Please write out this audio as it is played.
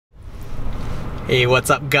Hey, what's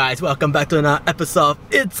up guys? Welcome back to another episode of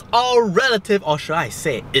It's All Relative, or should I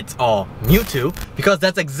say It's All Mewtwo, because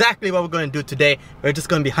that's exactly what we're going to do today. We're just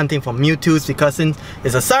going to be hunting for Mewtwo's because since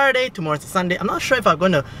it's a Saturday, tomorrow's a Sunday. I'm not sure if I'm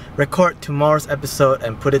going to record tomorrow's episode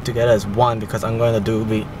and put it together as one, because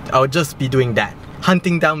I'll just be doing that,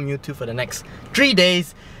 hunting down Mewtwo for the next 3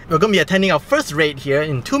 days. We're going to be attending our first raid here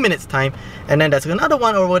in 2 minutes time, and then there's another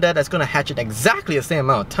one over there that's going to hatch in exactly the same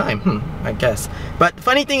amount of time, I guess. But the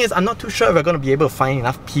funny thing is, I'm not too sure if we're going to be able to find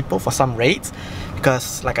enough people for some raids,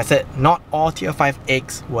 because like I said, not all tier 5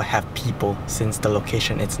 eggs will have people since the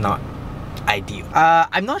location is not ideal.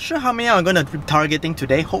 I'm not sure how many I'm going to be targeting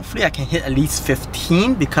today. Hopefully I can hit at least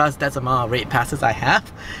 15, because that's the amount of raid passes I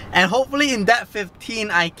have, and hopefully in that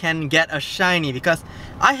 15 I can get a shiny, because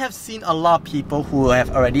I have seen a lot of people who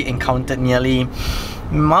have already encountered nearly,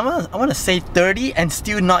 I want to say 30 and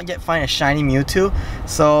still not yet find a shiny Mewtwo.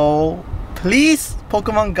 So please,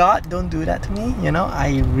 Pokemon God, don't do that to me, you know,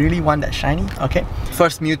 I really want that shiny. Okay,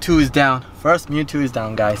 first Mewtwo is down. First Mewtwo is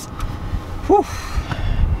down, guys. Whew.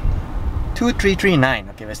 2339.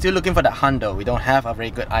 Okay, we're still looking for that Hundo. We don't have a very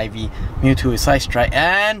good IV. Mewtwo is Side Strike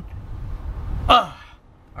and...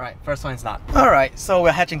 Alright, first one is not. Alright, so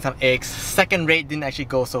we're hatching some eggs. Second raid didn't actually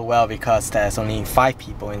go so well because there's only 5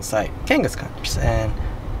 people inside Kangaskhan. And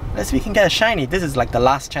let's see if we can get a shiny. This is like the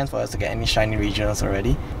last chance for us to get any shiny regionals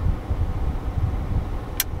already.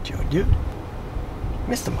 Dude.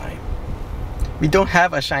 Mr. Mime. We don't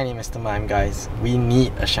have a shiny Mr. Mime, guys. We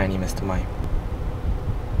need a shiny Mr. Mime.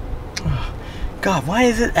 God, why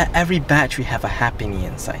is it at every batch we have a Happiny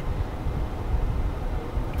inside?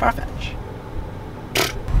 Farfetch.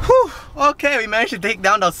 Whew, okay, we managed to take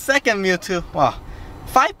down the second Mewtwo. Wow,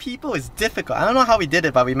 5 people is difficult. I don't know how we did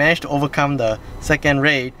it, but we managed to overcome the second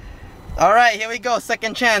raid. Alright, here we go,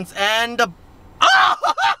 second chance, and the...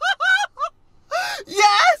 Oh!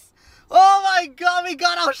 Yes! Oh my god, we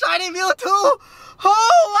got our shiny Mewtwo!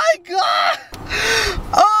 Oh my god!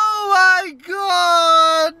 Oh my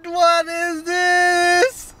god! What is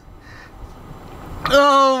this?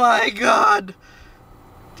 Oh my god!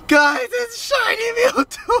 Guys, it's shiny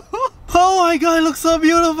Mewtwo! Oh my god, it looks so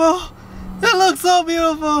beautiful! It looks so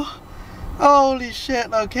beautiful! Holy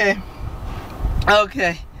shit, okay.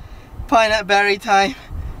 Okay. Pineapple berry time.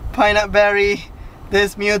 Pineapple berry.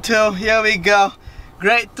 This Mewtwo. Here we go.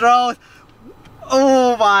 Great throw.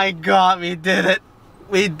 Oh my god, we did it.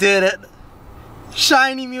 We did it.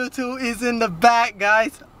 Shiny Mewtwo is in the bag,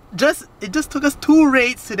 guys. It just took us 2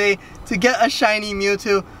 raids today to get a shiny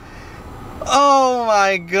Mewtwo. Oh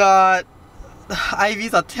my god.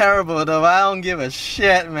 IVs are terrible though, I don't give a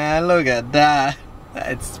shit, man. Look at that.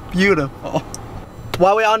 It's beautiful.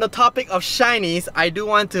 While we're on the topic of shinies, I do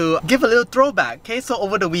want to give a little throwback. Okay, so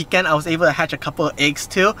over the weekend I was able to hatch a couple of eggs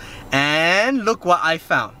too, and look what I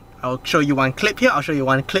found. I'll show you one clip here, I'll show you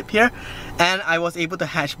one clip here, and I was able to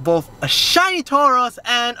hatch both a shiny Tauros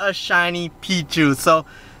and a shiny Pichu. So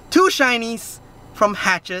 2 shinies from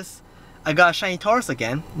hatches. I got a shiny Tauros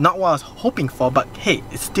again, not what I was hoping for, but hey,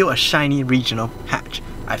 it's still a shiny regional hatch.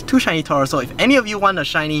 I have 2 shiny Tauros, so if any of you want a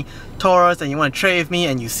shiny Tauros and you want to trade with me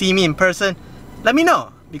and you see me in person, let me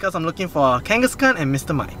know, because I'm looking for Kangaskhan and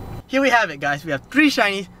Mr. Mime. Here we have it, guys. We have 3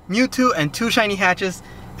 shinies, Mewtwo and 2 shiny hatches,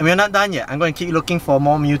 and we're not done yet. I'm going to keep looking for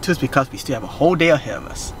more Mewtwo's because we still have a whole day ahead of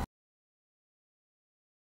us.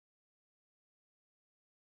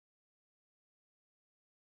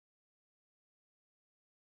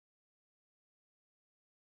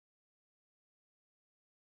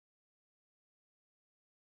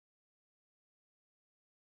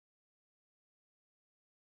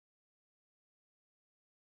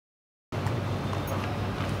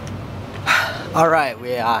 Alright,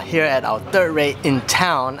 we are here at our 3rd raid in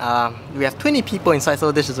town. We have 20 people inside, so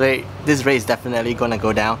this raid is definitely gonna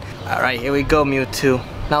go down. Alright, here we go, Mewtwo.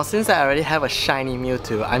 Now since I already have a shiny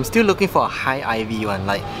Mewtwo, I'm still looking for a high IV one.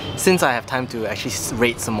 Like, since I have time to actually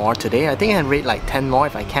raid some more today, I think I can raid like 10 more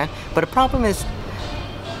if I can. But the problem is,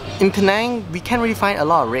 in Penang, we can't really find a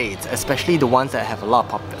lot of raids, especially the ones that have a lot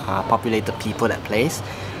of populated people that plays.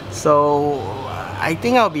 So I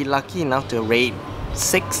think I'll be lucky enough to raid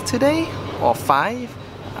 6 today, or 5.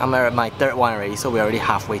 I'm at my 3rd one already, so we're already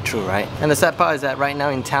halfway through, right? And the sad part is that right now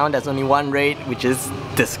in town there's only 1 raid, which is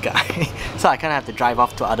this guy. So I kinda have to drive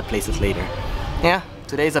off to other places later. Yeah,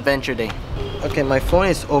 today's adventure day. Okay, my phone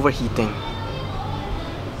is overheating.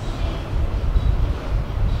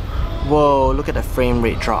 Whoa, look at the frame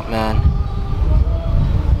rate drop, man.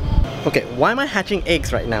 Okay, why am I hatching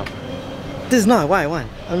eggs right now? This is not what I want.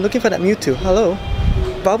 I'm looking for that Mewtwo. Hello?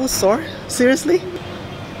 Bulbasaur? Seriously?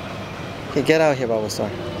 Okay, get out of here, Bulbasaur.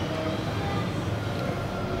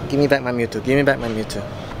 Give me back my Mewtwo. Give me back my Mewtwo.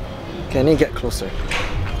 Okay, I need to get closer.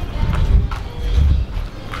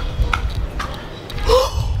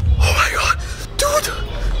 Oh my god!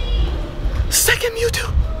 Dude! Second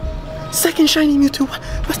Mewtwo! Second shiny Mewtwo!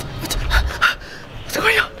 What's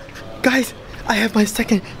going on? Guys, I have my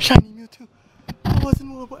second shiny Mewtwo. I wasn't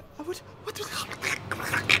more. What the hell?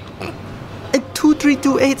 And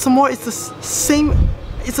 2328 some more. It's the same.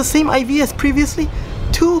 It's the same IV as previously.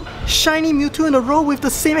 2 shiny Mewtwo in a row with the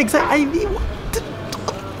same exact IV.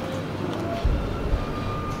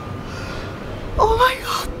 Oh my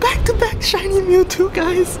god! Back to back shiny Mewtwo,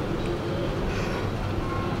 guys.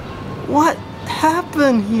 What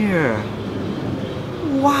happened here?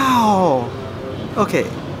 Wow. Okay.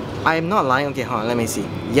 I'm not lying. Okay, hold on, let me see.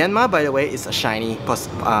 Yanma, by the way, is a shiny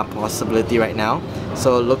possibility right now.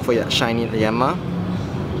 So look for your shiny Yanma.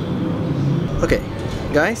 Okay,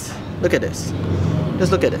 guys, look at this.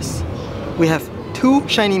 Just look at this. We have 2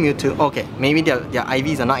 shiny Mewtwo. Okay, maybe their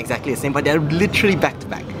IVs are not exactly the same, but they're literally back to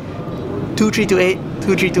back. 2328,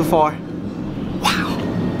 2324. Wow.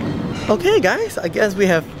 Okay, guys, I guess we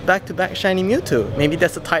have back to back shiny Mewtwo. Maybe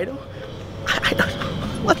that's the title? I don't know.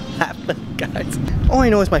 What happened, guys? All I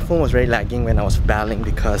know is my phone was very lagging when I was battling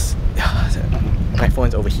because my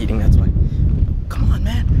phone's overheating, that's why. Come on,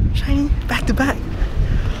 man. Shiny, back to back.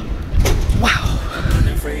 Wow.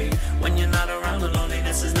 When you're not around, the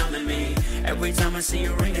loneliness is numbing me. Every time I see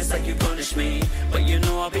you ring, it's like you punish me. But you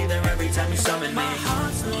know I'll be there every time you summon me. My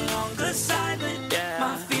heart's no longer silent. Yeah.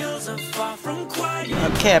 My feels are far from quiet.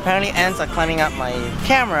 Okay, apparently ants are climbing up my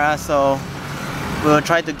camera, so we'll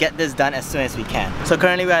try to get this done as soon as we can. So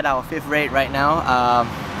currently we're at our 5th raid right now.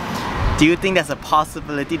 Do you think there's a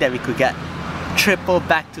possibility that we could get triple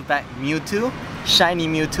back-to-back Mewtwo? Shiny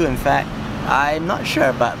Mewtwo, in fact. I'm not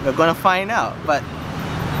sure, but we're gonna find out. But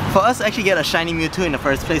for us to actually get a shiny Mewtwo in the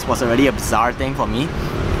first place was already a bizarre thing for me.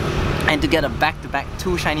 And to get a back-to-back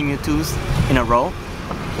 2 shiny Mewtwo's in a row.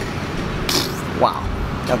 Wow.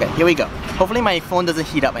 Okay, here we go. Hopefully my phone doesn't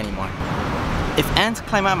heat up anymore. If ants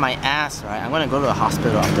climb up my ass, right, I'm gonna go to the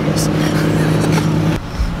hospital after this.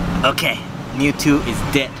 Okay, Mewtwo is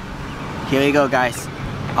dead. Here we go, guys.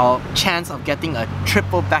 Our chance of getting a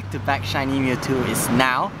triple back-to-back shiny Mewtwo is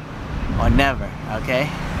now or never, okay?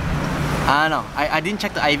 I don't know. I didn't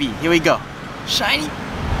check the IV. Here we go. Shiny.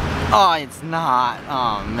 Oh, it's not.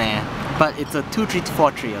 Oh, man. But it's a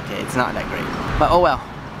 2-3-4-3, okay? It's not that great. But oh well.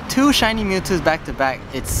 2 shiny Mewtwo's back-to-back,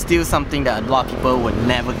 it's still something that a lot of people would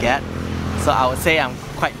never get. So I would say I'm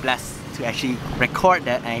quite blessed to actually record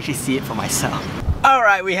that and actually see it for myself.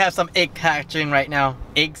 Alright, we have some egg hatching right now.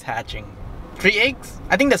 Eggs hatching. 3 eggs?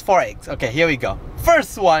 I think there's 4 eggs. Okay, here we go.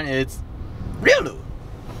 First one is Riolu.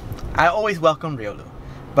 I always welcome Riolu.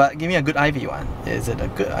 But give me a good IV one. Is it a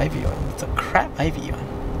good IV one? It's a crap IV one.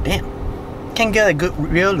 Damn. Can't get a good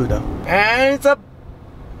Riolu though. And it's a...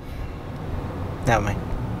 Never mind.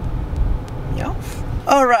 Meowth.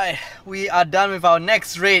 Alright, we are done with our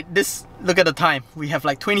next raid. Look at the time. We have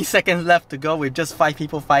like 20 seconds left to go with just 5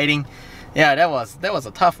 people fighting. Yeah, that was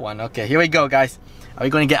a tough one. Okay, here we go, guys. Are we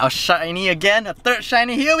going to get our shiny again? A 3rd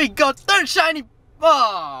shiny? Here we go, 3rd shiny!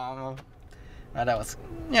 Oh! That was,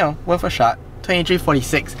 you know, worth a shot.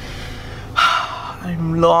 2346.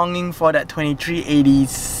 I'm longing for that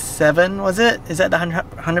 2387, was it? Is that the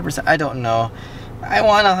 100%? I don't know. I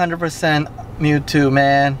want 100% Mewtwo,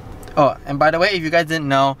 man. Oh, and by the way, if you guys didn't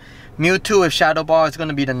know, Mewtwo with Shadow Ball is going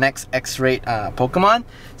to be the next X-Raid Pokemon.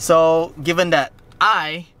 So, given that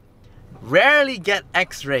I rarely get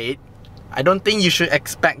X-Raid, I don't think you should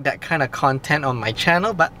expect that kind of content on my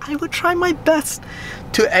channel, but I will try my best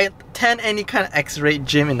to attend any kind of X-Raid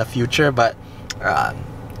gym in the future, but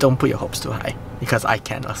don't put your hopes too high, because I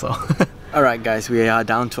can also. Alright guys, we are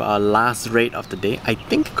down to our last raid of the day. I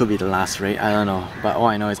think it could be the last raid, I don't know. But all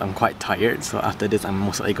I know is I'm quite tired, so after this I'm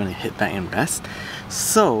most likely going to hit back and rest.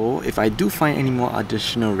 So, if I do find any more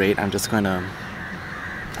additional raid, I'm just going to,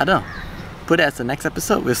 I don't know, put it as the next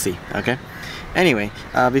episode, we'll see, okay? Anyway,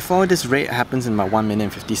 before this raid happens in about 1 minute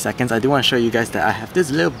and 50 seconds, I do want to show you guys that I have this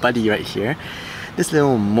little buddy right here. This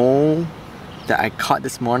little mole that I caught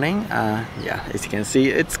this morning. Yeah, as you can see,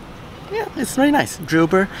 it's very nice.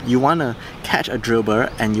 Drillbur. You want to catch a Drillbur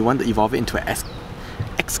and you want to evolve it into an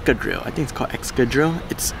Excadrill. I think it's called Excadrill.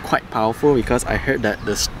 It's quite powerful because I heard that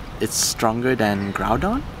it's stronger than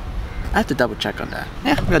Groudon. I have to double check on that.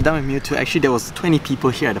 Yeah, we're done with Mewtwo. Actually, there was 20 people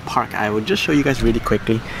here at the park. I will just show you guys really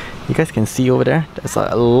quickly. You guys can see over there. There's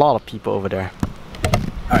a lot of people over there.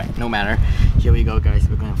 Alright, no matter. Here we go, guys.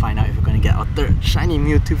 We're going to find out if we're going to get our 3rd shiny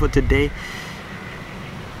Mewtwo for today.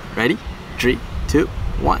 Ready? 3, 2,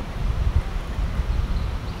 1.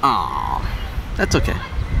 Aww, that's okay.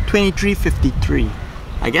 2353.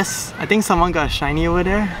 I think someone got a shiny over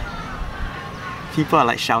there. People are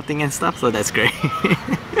like shouting and stuff, so that's great.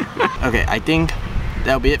 Okay, I think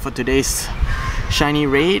that'll be it for today's shiny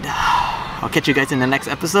raid. I'll catch you guys in the next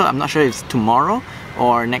episode. I'm not sure if it's tomorrow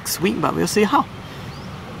or next week, but we'll see how.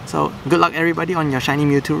 So good luck everybody on your shiny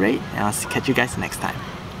Mewtwo raid, and I'll catch you guys next time.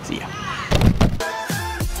 See ya.